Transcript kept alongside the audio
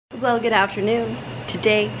Well, good afternoon.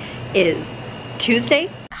 Today is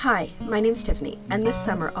Tuesday. Hi, my name's Tiffany, and this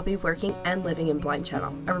summer I'll be working and living in Blind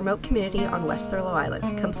Channel, a remote community on West Thurlow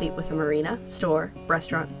Island, complete with a marina, store,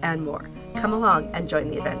 restaurant, and more. Come along and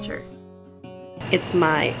join the adventure. It's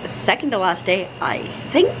my second to last day, I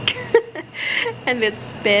think. And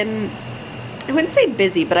it's been, I wouldn't say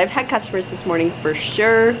busy, but I've had customers this morning for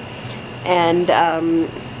sure. And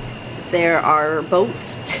there are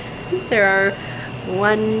boats. There are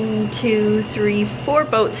 1, 2, 3, 4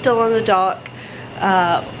 boats still on the dock.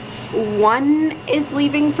 One is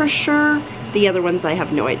leaving for sure. The other ones I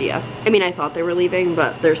have no idea. I mean, I thought they were leaving,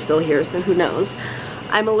 but they're still here, so who knows.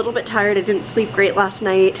 I'm a little bit tired. I didn't sleep great last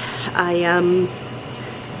night. I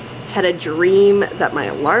had a dream that my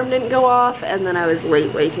alarm didn't go off, and then I was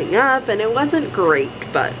late waking up, and it wasn't great,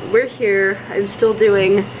 but we're here. I'm still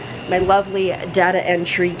doing my lovely data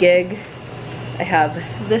entry gig. I have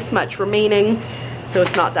this much remaining, so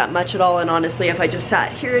it's not that much at all, and honestly, if I just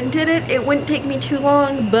sat here and did it, it wouldn't take me too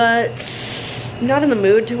long, but I'm not in the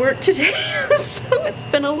mood to work today, so it's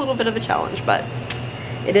been a little bit of a challenge, but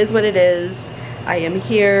it is what it is. I am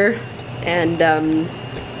here, and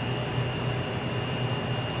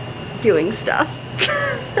doing stuff.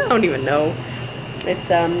 I don't even know. It's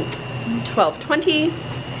 12:20,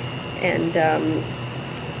 and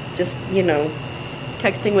just, you know,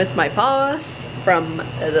 texting with my boss from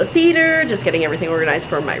the theater, just getting everything organized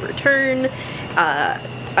for my return.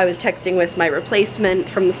 I was texting with my replacement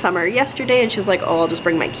from the summer yesterday, and she's like, oh, I'll just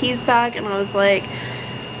bring my keys back, and I was like,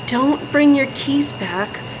 don't bring your keys back.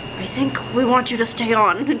 I think we want you to stay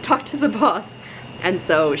on and talk to the boss. And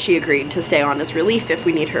so she agreed to stay on as relief if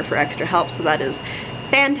we need her for extra help, so that is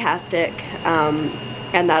fantastic.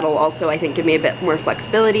 And that'll also, I think, give me a bit more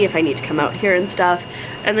flexibility if I need to come out here and stuff.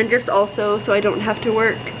 And then just also so I don't have to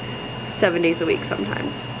work 7 days a week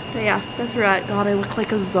sometimes. But yeah, that's where we're at. God, I look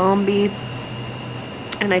like a zombie.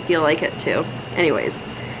 And I feel like it too. Anyways,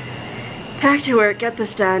 back to work, get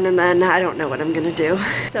this done, and then I don't know what I'm gonna do.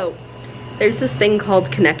 So there's this thing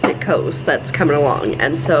called Connected Coast that's coming along,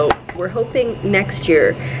 and so we're hoping next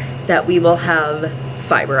year that we will have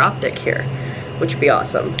fiber optic here, which would be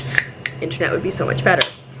awesome. Internet would be so much better.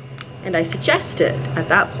 And I suggested at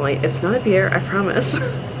that point, it's not a beer, I promise,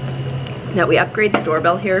 that we upgrade the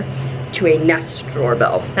doorbell here to a Nest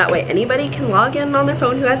doorbell. That way anybody can log in on their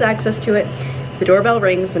phone who has access to it. The doorbell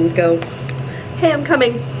rings and go, hey, I'm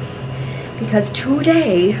coming. Because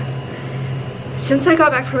today, since I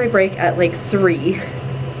got back from my break at like 3,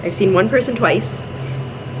 I've seen one person twice,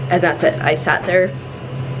 and that's it. I sat there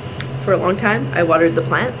for a long time. I watered the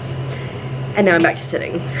plants, and now I'm back to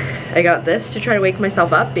sitting. I got this to try to wake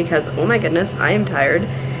myself up because, oh my goodness, I am tired,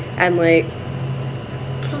 and like,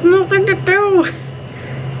 there's nothing to do.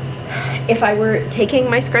 If I were taking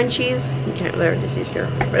my scrunchies, you can't there, just use your,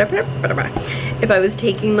 if I was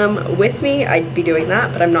taking them with me, I'd be doing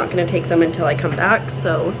that, but I'm not gonna take them until I come back,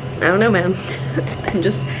 so I don't know, man. I'm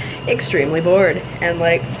just extremely bored, and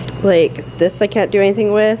like this I can't do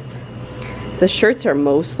anything with. The shirts are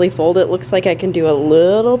mostly folded. It looks like I can do a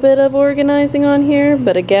little bit of organizing on here,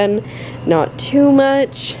 but again, not too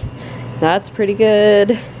much. That's pretty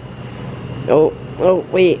good. Oh,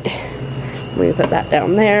 wait. Let me put that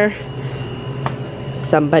down there.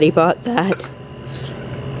 Somebody bought that.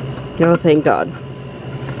 Oh, thank God.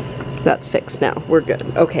 That's fixed now. We're good.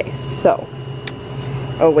 Okay, so.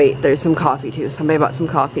 Oh, wait, there's some coffee too. Somebody bought some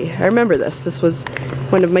coffee. I remember this. This was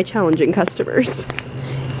one of my challenging customers.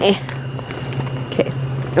 Okay.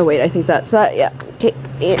 Oh, wait, I think that's that. Yeah. Okay.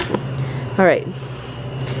 All right.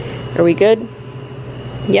 Are we good?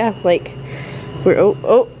 Yeah, like, we're,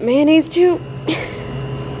 oh, mayonnaise too.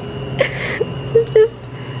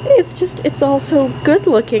 It's also good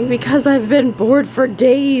looking because I've been bored for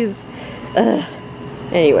days.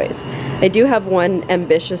 Anyways, I do have one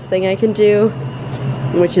ambitious thing I can do,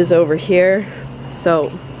 which is over here.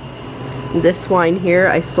 So this wine here,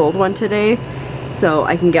 I sold one today, so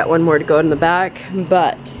I can get one more to go in the back,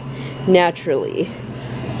 but naturally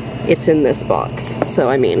it's in this box. So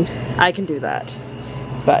I mean, I can do that,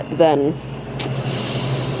 but then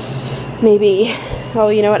maybe, oh,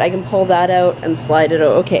 you know what, I can pull that out and slide it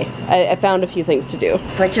out. Okay, I found a few things to do.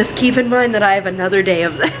 But just keep in mind that I have another day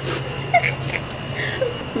of this.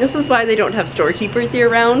 This is why they don't have storekeepers year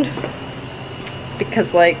round.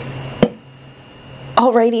 Because like...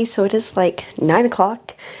 Alrighty, so it is like 9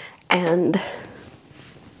 o'clock and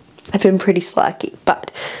I've been pretty slacky,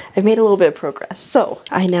 but I've made a little bit of progress. So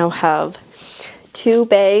I now have 2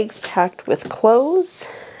 bags packed with clothes.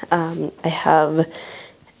 I have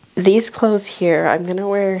these clothes here. I'm gonna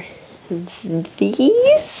wear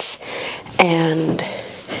these, and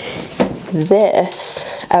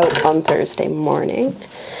this out on Thursday morning.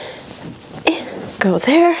 Go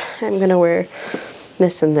there. I'm gonna wear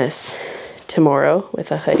this and this tomorrow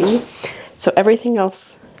with a hoodie. So everything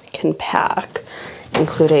else can pack,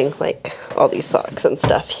 including like all these socks and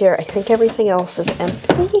stuff here. I think everything else is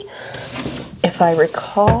empty, if I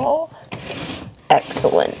recall.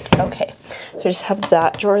 Excellent. Okay, so I just have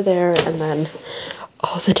that drawer there, and then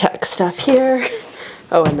all the tech stuff here.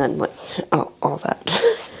 Oh, and then like all that.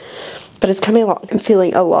 But it's coming along. I'm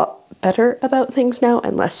feeling a lot better about things now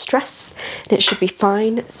and less stressed, and it should be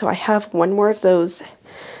fine. So I have one more of those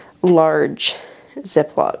large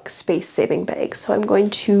Ziploc space-saving bags. So I'm going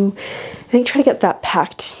to, I think, try to get that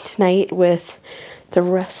packed tonight with the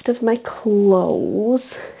rest of my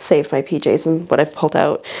clothes, save my PJs and what I've pulled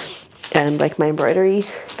out, and like my embroidery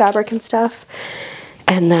fabric and stuff.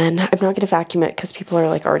 And then I'm not going to vacuum it because people are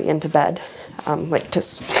like already into bed. But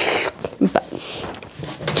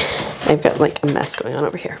I've got like a mess going on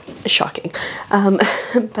over here. Shocking.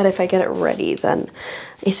 But if I get it ready, then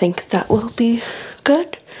I think that will be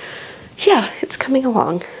good. Yeah, it's coming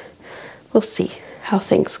along. We'll see how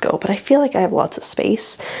things go, but I feel like I have lots of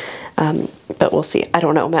space. But we'll see. I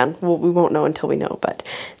don't know, man. We won't know until we know, but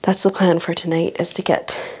that's the plan for tonight, is to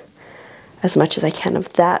get as much as I can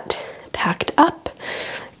of that packed up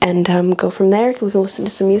and go from there. We can listen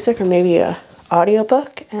to some music or maybe a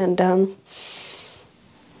audiobook and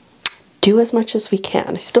do as much as we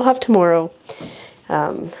can. I still have tomorrow,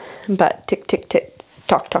 but tick, tick, tick,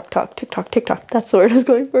 tock, tock, tock, tick, tock, tick, tock. That's the word I was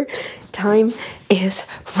going for. Time is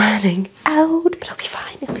running out, but it'll be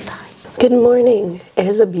fine. It'll be fine. Good morning. It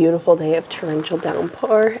is a beautiful day of torrential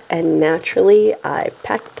downpour, and naturally I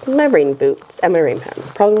packed my rain boots and my rain pants.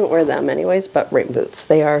 Probably won't wear them anyways, but rain boots.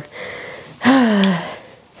 They are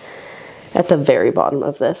at the very bottom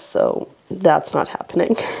of this, so that's not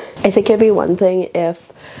happening. I think it'd be one thing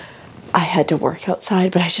if I had to work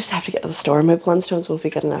outside, but I just have to get to the store. My Blundstones will be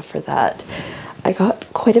good enough for that. I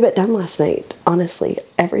got quite a bit done last night, honestly.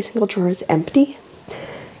 Every single drawer is empty,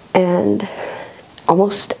 and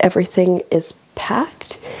almost everything is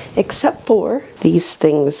packed except for these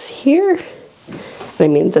things here. I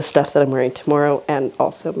mean, the stuff that I'm wearing tomorrow, and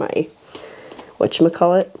also my,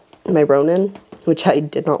 whatchamacallit, my Ronin, which I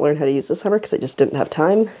did not learn how to use this summer because I just didn't have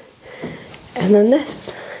time. And then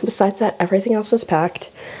this. Besides that, everything else is packed.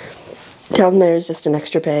 Down there is just an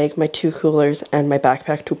extra bag, my 2 coolers, and my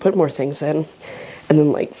backpack to put more things in. And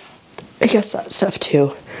then, like, I guess that stuff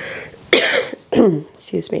too,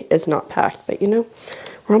 excuse me, is not packed, but you know,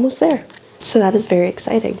 we're almost there. So that is very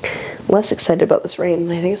exciting. Less excited about this rain,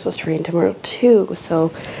 and I think it's supposed to rain tomorrow too.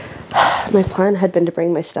 So my plan had been to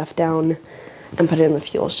bring my stuff down and put it in the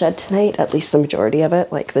fuel shed tonight, at least the majority of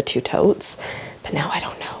it, like the 2 totes. But now I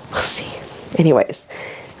don't know. We'll see. Anyways,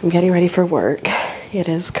 I'm getting ready for work. It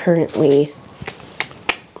is currently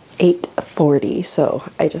 8:40, so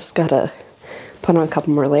I just gotta put on a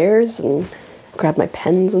couple more layers and grab my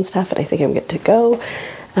pens and stuff, and I think I'm good to go.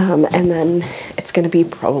 And then it's gonna be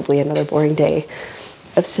probably another boring day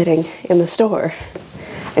of sitting in the store.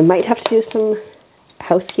 I might have to do some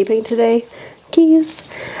housekeeping today, keys,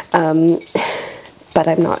 but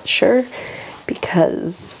I'm not sure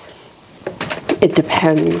because it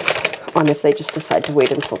depends on if they just decide to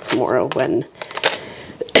wait until tomorrow when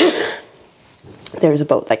there's a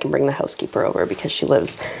boat that can bring the housekeeper over, because she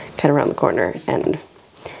lives kind of around the corner and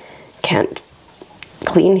can't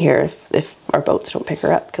clean here if our boats don't pick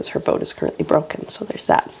her up, because her boat is currently broken. So there's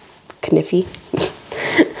that. Kniffy.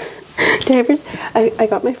 I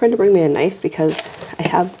got my friend to bring me a knife because I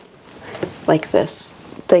have like this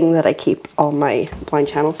thing that I keep all my blind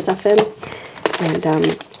channel stuff in, and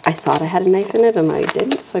I thought I had a knife in it and I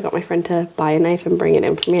didn't, so I got my friend to buy a knife and bring it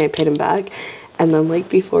in for me. I paid him back, and then like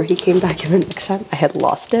before he came back and the next time I had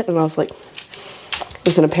lost it, and I was like, it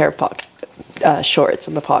was in a pair of shorts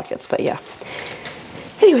in the pockets. But yeah,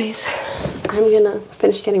 anyways, I'm gonna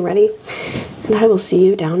finish getting ready and I will see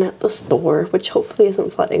you down at the store, which hopefully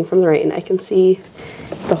isn't flooding from the rain. I can see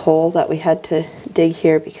the hole that we had to dig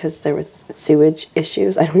here because there was sewage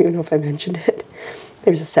issues. I don't even know if I mentioned it.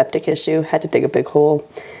 There was a septic issue, had to dig a big hole,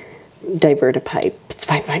 divert a pipe. It's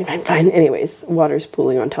fine, fine, fine, fine. Anyways, water's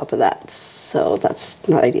pooling on top of that, so that's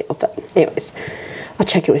not ideal. But anyways, I'll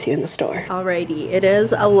check in with you in the store. Alrighty, it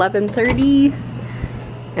is 11:30,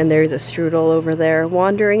 and there's a strudel over there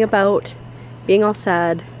wandering about, being all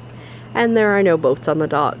sad, and there are no boats on the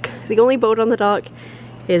dock. The only boat on the dock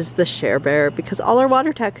is the Share Bear, because all our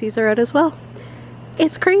water taxis are out as well.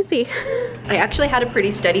 It's crazy. I actually had a pretty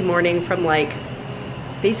steady morning from like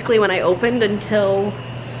basically when I opened until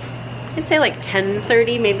I'd say like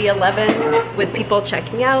 10:30, maybe 11, with people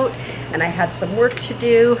checking out, and I had some work to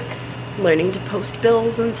do. learning to post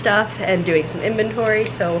bills and stuff and doing some inventory,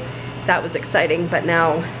 so that was exciting. But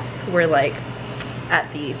now we're like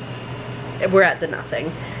we're at the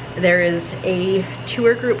nothing. There is a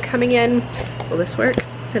tour group coming in. Will this work?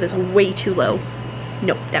 That is way too low.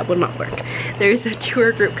 No, that will not work. There's a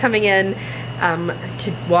tour group coming in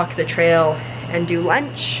to walk the trail and do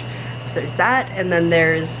lunch. So there's that, and then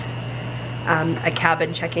there's a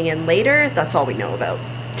cabin checking in later. That's all we know about.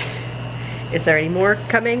 Is there any more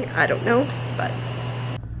coming? I don't know, but.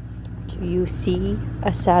 Do you see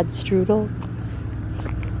a sad strudel?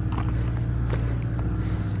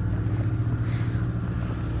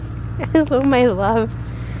 Hello, my love.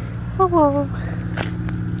 Hello.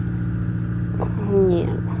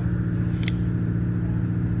 Yeah.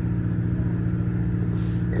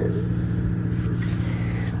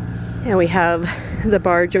 And we have the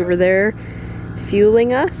barge over there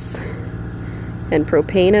fueling us, and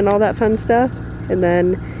propane and all that fun stuff. And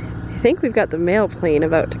then I think we've got the mail plane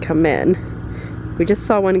about to come in. We just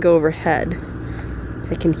saw one go overhead.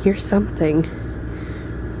 I can hear something.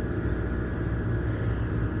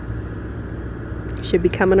 Should be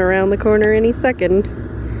coming around the corner any second.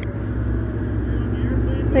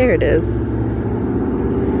 There it is.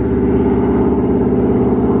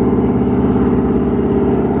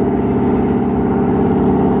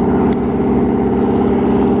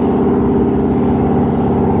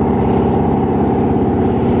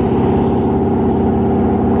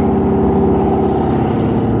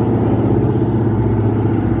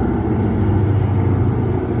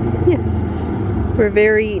 We're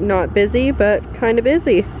very not busy, but kind of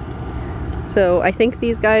busy. So I think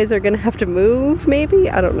these guys are gonna have to move, maybe?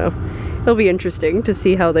 I don't know. It'll be interesting to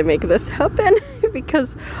see how they make this happen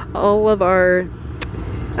because all of our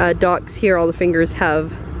docks here, all the fingers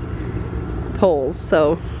have poles.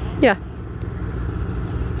 So yeah,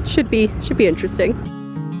 should be interesting.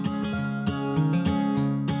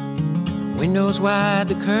 Windows wide,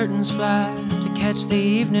 the curtains fly to catch the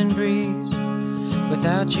evening breeze.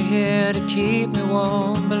 Without you here to keep me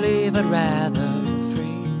warm, believe I'd rather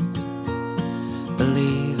freeze.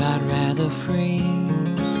 Believe I'd rather freeze.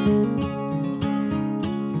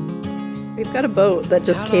 We've got a boat that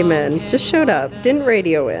just came in, just showed up, didn't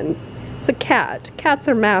radio in. It's a cat. Cats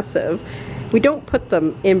are massive. We don't put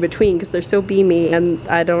them in between because they're so beamy, and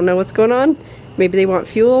I don't know what's going on. Maybe they want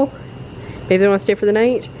fuel. Maybe they want to stay for the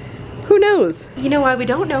night. Who knows? You know why we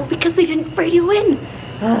don't know? Because they didn't radio in.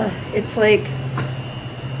 It's like,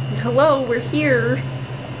 hello, we're here.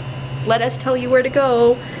 Let us tell you where to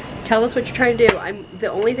go. Tell us what you're trying to do.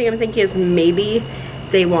 The only thing I'm thinking is maybe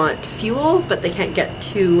they want fuel, but they can't get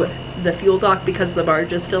to the fuel dock because the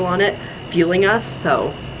barge is still on it, fueling us.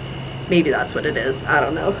 So maybe that's what it is. I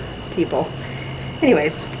don't know, people.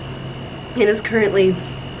 Anyways, it is currently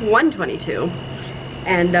 1:22,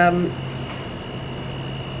 and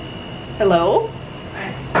hello?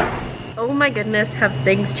 Oh my goodness, have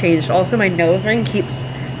things changed? Also, my nose ring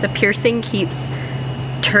the piercing keeps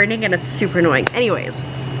turning and it's super annoying. Anyways,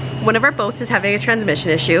 one of our boats is having a transmission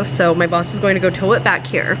issue, so my boss is going to go tow it back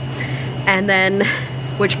here. And then,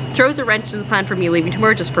 which throws a wrench into the plan for me leaving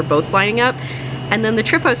tomorrow just for boats lining up. And then the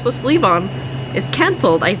trip I was supposed to leave on is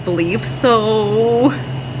canceled, I believe. So,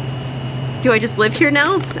 do I just live here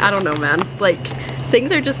now? I don't know, man. Like,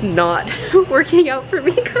 things are just not working out for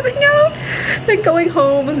me coming out and going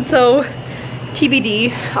home. And so,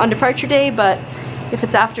 TBD on departure day, but if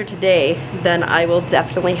it's after today, then I will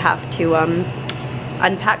definitely have to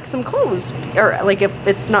unpack some clothes, or like if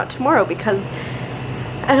it's not tomorrow, because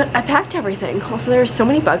I packed everything. Also, there are so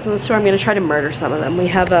many bugs in the store, I'm gonna try to murder some of them. We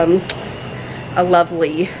have a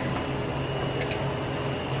lovely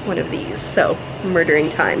one of these, so murdering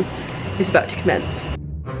time is about to commence.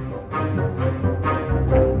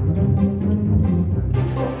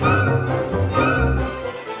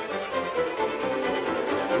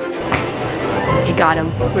 I got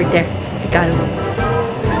him. Right there. I got him.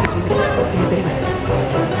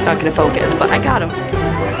 Not gonna focus, but I got him.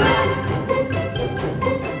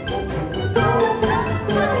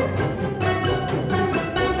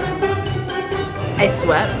 I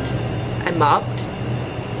swept. I mopped.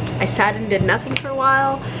 I sat and did nothing for a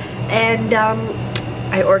while, and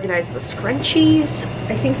I organized the scrunchies.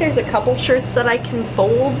 I think there's a couple shirts that I can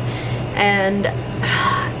fold, and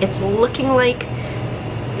it's looking like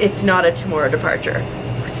it's not a tomorrow departure.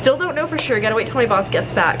 Still don't know for sure, gotta wait till my boss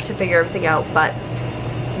gets back to figure everything out, but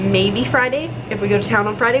maybe Friday, if we go to town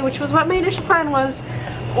on Friday, which was what my initial plan was,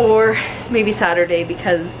 or maybe Saturday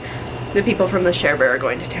because the people from the Share Bear are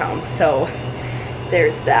going to town, so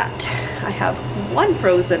there's that. I have one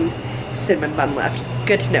frozen cinnamon bun left.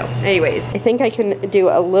 Good to know. Anyways, I think I can do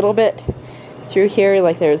a little bit through here.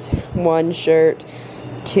 Like there's 1 shirt,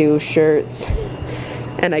 2 shirts,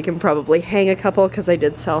 and I can probably hang a couple because I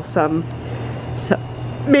did sell some, so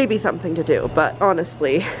maybe something to do, but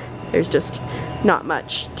honestly there's just not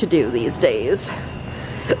much to do these days.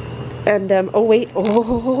 And oh wait,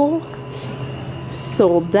 oh,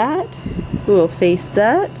 sold that. We'll face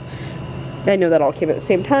that. I know that all came at the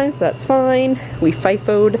same time, so that's fine. We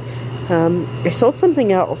FIFO'd. I sold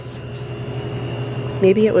something else.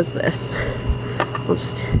 Maybe it was this. I'll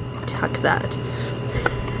just tuck that.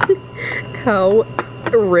 How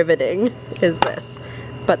riveting is this?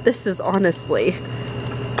 But this is honestly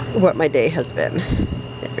what my day has been.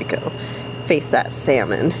 There we go. Face that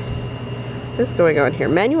salmon. What's going on here?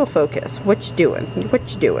 Manual focus. What you doing?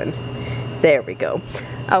 What you doing? There we go.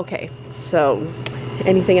 Okay, so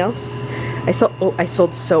anything else? I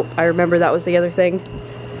sold soap. I remember that was the other thing.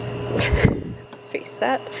 Face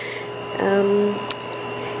that.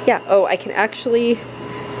 Yeah, oh, I can actually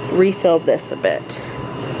refill this a bit.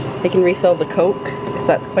 I can refill the Coke because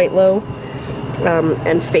that's quite low,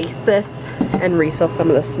 and face this and refill some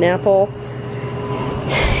of the Snapple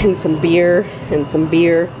and some beer and some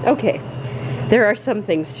beer. Okay, there are some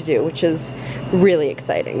things to do, which is really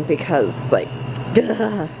exciting because, like,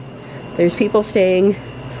 there's people staying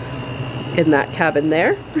in that cabin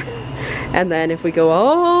there, and then if we go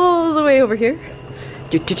all the way over here,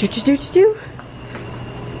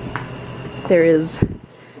 there is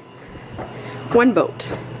 1 boat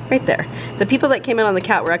right there. The people that came in on the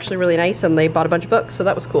cat were actually really nice, and they bought a bunch of books, so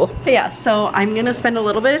that was cool. But yeah, so I'm gonna spend a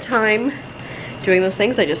little bit of time doing those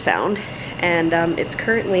things I just found, and it's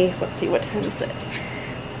currently, let's see, what time is it?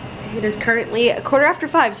 It is currently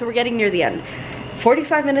 5:15, so we're getting near the end.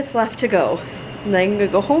 45 minutes left to go. And then I'm gonna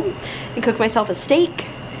go home and cook myself a steak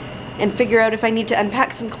and figure out if I need to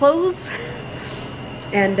unpack some clothes,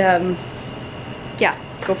 and yeah,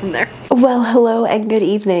 go from there. Well, hello and good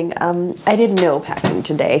evening. I did no packing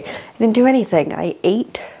today. I didn't do anything. I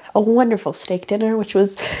ate a wonderful steak dinner, which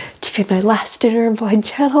was to be my last dinner in Blind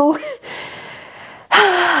Channel.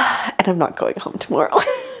 And I'm not going home tomorrow.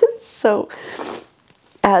 So,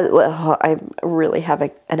 well, I'm really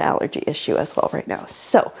having an allergy issue as well right now.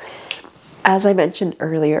 So, as I mentioned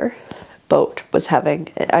earlier, boat was having,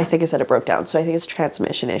 I think I said it broke down, so I think it's a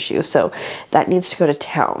transmission issue. So that needs to go to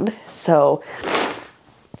town. So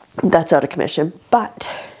that's out of commission. But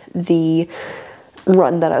the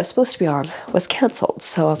run that I was supposed to be on was canceled.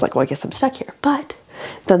 So I was like, well, I guess I'm stuck here. But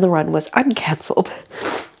then the run was uncanceled.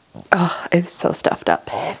 Oh, I'm so stuffed up.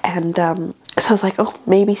 And so I was like, oh,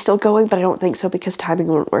 maybe still going, but I don't think so because timing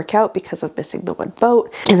won't work out because of missing the 1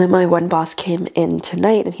 boat. And then my one boss came in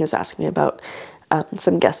tonight and he was asking me about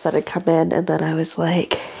some guests that had come in, and then I was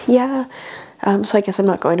like, yeah, so I guess I'm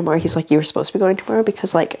not going tomorrow. He's like, you were supposed to be going tomorrow,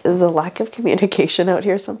 because like the lack of communication out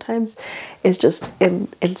here sometimes is just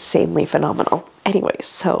insanely phenomenal. Anyways,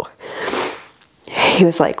 so he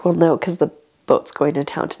was like, well, no, because the boat's going to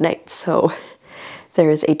town tonight, so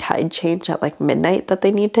there is a tide change at like midnight that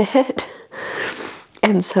they need to hit.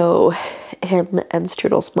 And so him and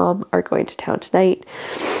Strudel's mom are going to town tonight.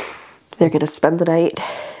 They're going to spend the night.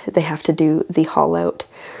 They have to do the haul out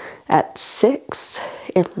at 6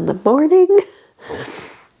 in the morning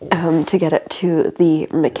to get it to the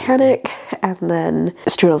mechanic. And then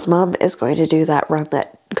Strudel's mom is going to do that run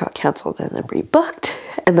that got canceled and then rebooked.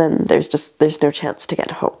 And then there's no chance to get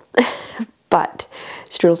home. But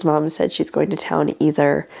Strudel's mom said she's going to town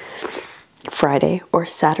either Friday or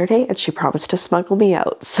Saturday, and she promised to smuggle me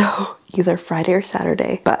out. So either Friday or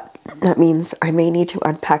Saturday. But that means I may need to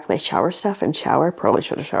unpack my shower stuff and shower. Probably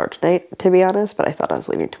should have showered tonight, to be honest, but I thought I was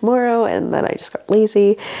leaving tomorrow, and then I just got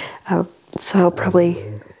lazy. So I'll probably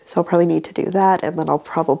need to do that, and then I'll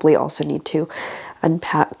probably also need to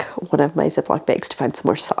unpack one of my Ziploc bags to find some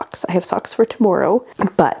more socks. I have socks for tomorrow,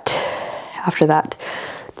 but after that,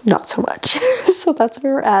 not so much. So that's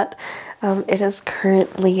where we're at. It is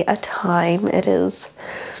currently a time. It is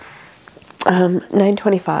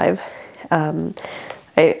 9:25.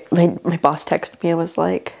 My boss texted me and was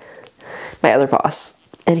like, my other boss,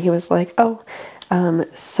 and he was like, oh,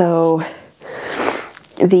 so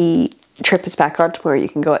the trip is back on tomorrow. You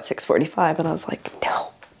can go at 6:45. And I was like, no,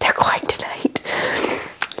 they're going tonight.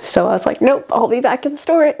 So I was like, nope, I'll be back in the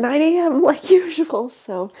store at 9 a.m. like usual.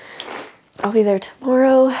 So I'll be there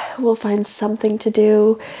tomorrow. We'll find something to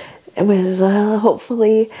do with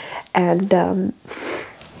hopefully, and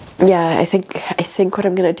yeah, I think what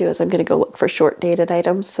I'm gonna do is I'm gonna go look for short dated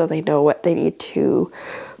items so they know what they need to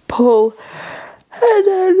pull, and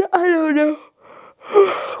then I don't know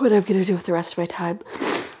what I'm gonna do with the rest of my time,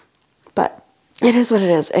 but it is what it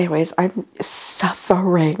is. Anyways, I'm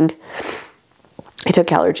suffering. I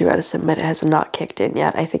took allergy medicine, but it has not kicked in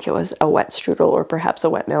yet. I think it was a wet strudel or perhaps a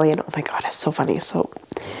wet Millie. And oh my God, it's so funny. So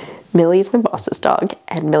Millie's my boss's dog,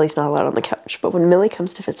 and Millie's not allowed on the couch. But when Millie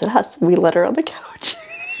comes to visit us, we let her on the couch.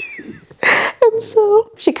 And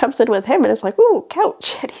so she comes in with him and is like, ooh,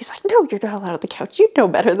 couch. And he's like, no, you're not allowed on the couch. You know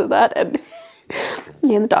better than that. And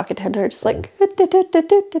me and the dog attendant are just like,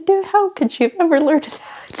 how could she have ever learned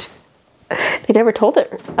that? They never told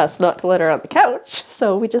us not to let her on the couch.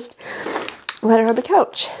 So we just let her on the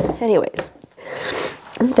couch. Anyways,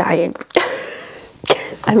 I'm dying.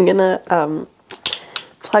 I'm gonna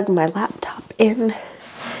plug my laptop in,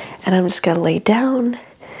 and I'm just gonna lay down,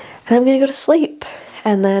 and I'm gonna go to sleep.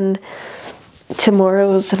 And then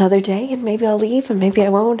tomorrow's another day, and maybe I'll leave, and maybe I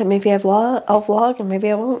won't, and maybe I'll vlog, and maybe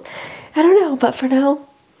I won't. I don't know, but for now,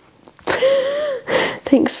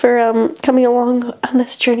 thanks for coming along on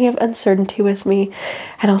this journey of uncertainty with me,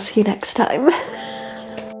 and I'll see you next time.